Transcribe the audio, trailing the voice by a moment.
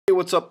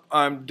what's up?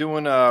 I'm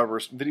doing a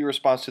video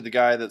response to the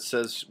guy that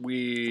says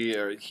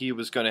he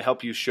was going to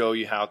help you, show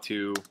you how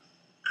to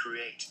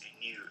create a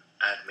new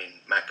admin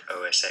Mac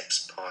OS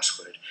X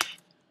password.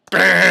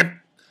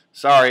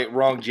 Sorry,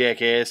 wrong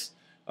jackass.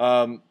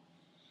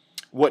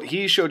 What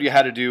he showed you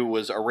how to do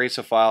was erase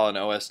a file in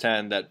OS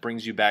X that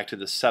brings you back to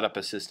the setup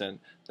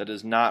assistant. That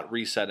does not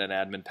reset an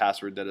admin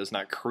password. That does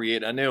not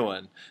create a new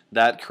one.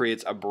 That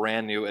creates a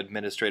brand new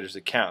administrator's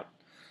account.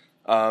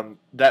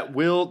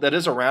 That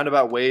is a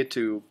roundabout way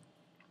to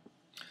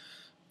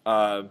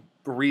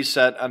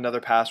reset another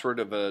password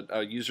of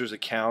a user's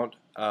account.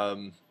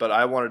 But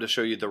I wanted to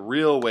show you the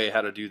real way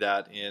how to do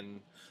that in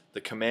the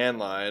command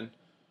line,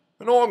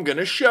 and I'm going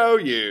to show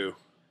you.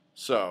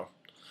 So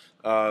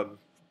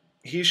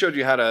he showed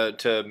you how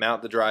to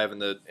mount the drive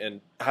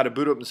and how to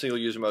boot up in single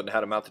user mode and how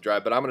to mount the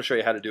drive, but I'm going to show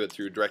you how to do it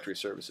through directory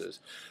services.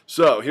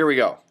 So here we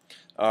go.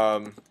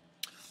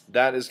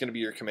 That is going to be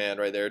your command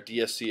right there,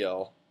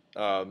 dscl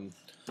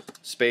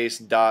space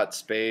dot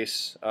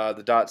space.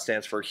 The dot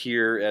stands for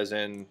here, as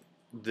in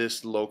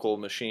this local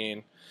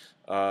machine.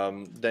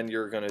 Then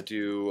you're going to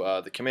do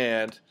the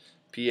command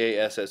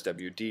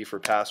passwd for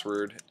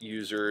password,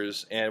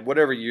 users, and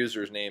whatever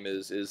user's name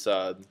is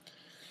I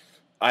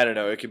don't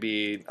know, it could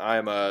be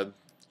I'm a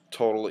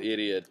total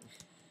idiot.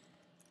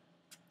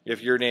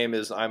 If your name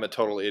is I'm a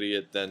total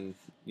idiot, then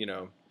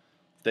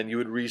then you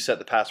would reset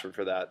the password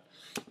for that.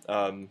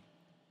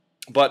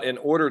 But in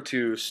order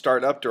to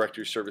start up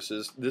directory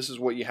services, this is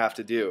what you have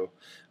to do.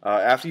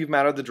 After you've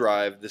mounted the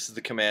drive, this is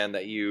the command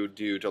that you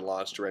do to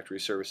launch directory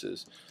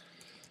services.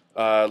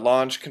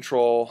 Launch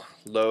control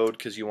load,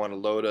 because you want to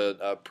load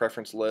a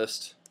preference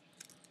list,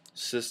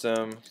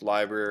 system,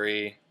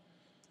 library,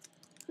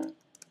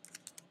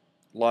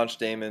 launch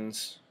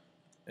daemons,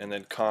 and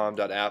then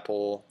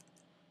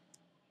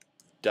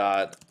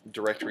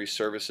com.apple.directory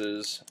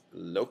services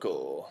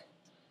local.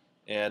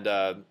 And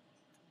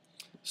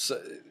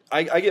so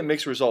I get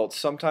mixed results.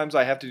 Sometimes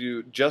I have to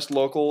do just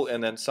local,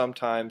 and then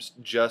sometimes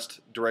just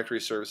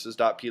directory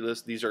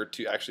services.plist. These are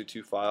actually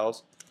two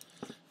files.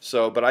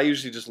 So, but I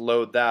usually just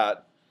load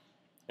that,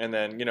 and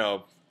then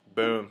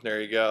boom, there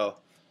you go.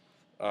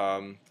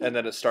 And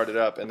then it started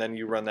up, and then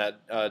you run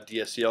that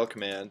dscl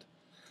command.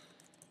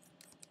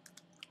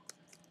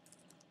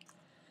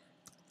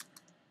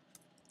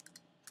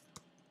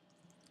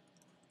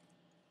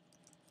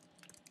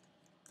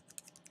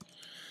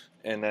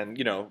 And then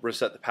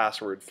reset the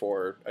password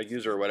for a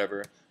user or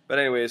whatever. But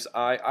anyways,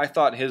 I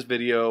thought his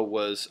video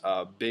was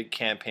a big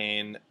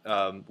campaign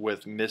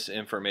with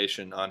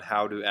misinformation on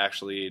how to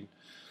actually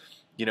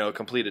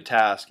complete a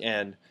task,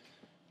 and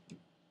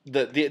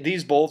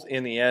these both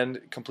in the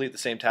end complete the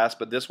same task,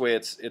 but this way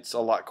it's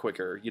a lot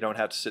quicker. You don't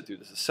have to sit through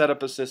this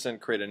setup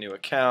assistant, create a new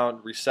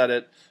account, reset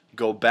it,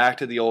 go back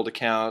to the old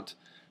account,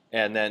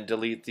 and then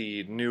delete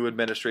the new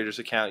administrator's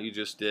account you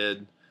just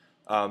did.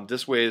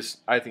 This way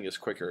I think is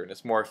quicker and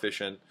it's more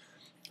efficient.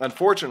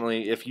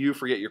 Unfortunately, if you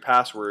forget your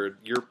password,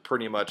 you're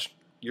pretty much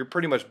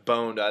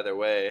boned either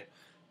way,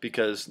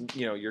 because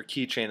your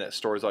keychain that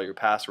stores all your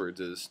passwords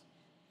is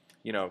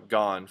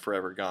gone,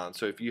 forever gone.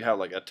 So if you have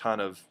like a ton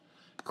of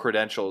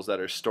credentials that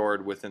are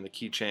stored within the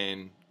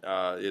keychain,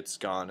 it's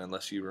gone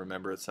unless you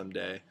remember it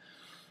someday.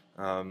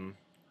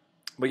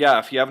 But yeah,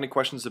 if you have any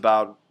questions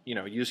about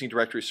using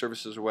directory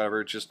services or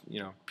whatever, just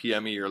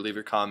PM me or leave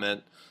your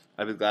comment.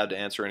 I'd be glad to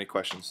answer any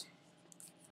questions.